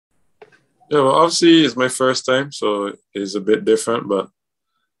Yeah, well, obviously it's my first time, so it's a bit different, but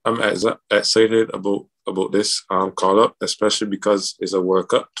I'm excited about this call up, especially because it's a World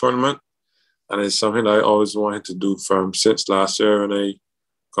Cup tournament, and it's something I always wanted to do from since last year when I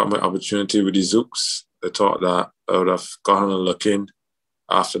got my opportunity with the Zooks. I thought that I would have gotten a look in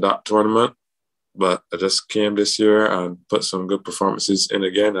after that tournament, but I just came this year and put some good performances in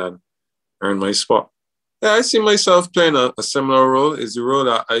again and earned my spot. Yeah, I see myself playing a similar role. It's the role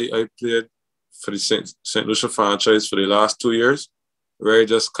that I played for the St. Lucia franchise for the last 2 years, where I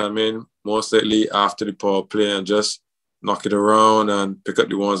just come in most likely after the power play and just knock it around and pick up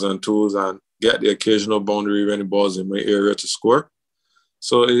the ones and twos and get the occasional boundary when the ball's in my area to score.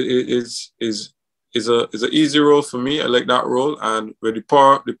 So it's an easy role for me. I like that role. And with the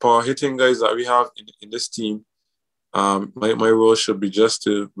power hitting guys that we have in this team, my role should be just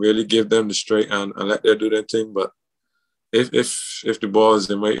to really give them the strike and let them do their thing. But if the ball is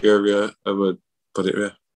in my area, I would put it there.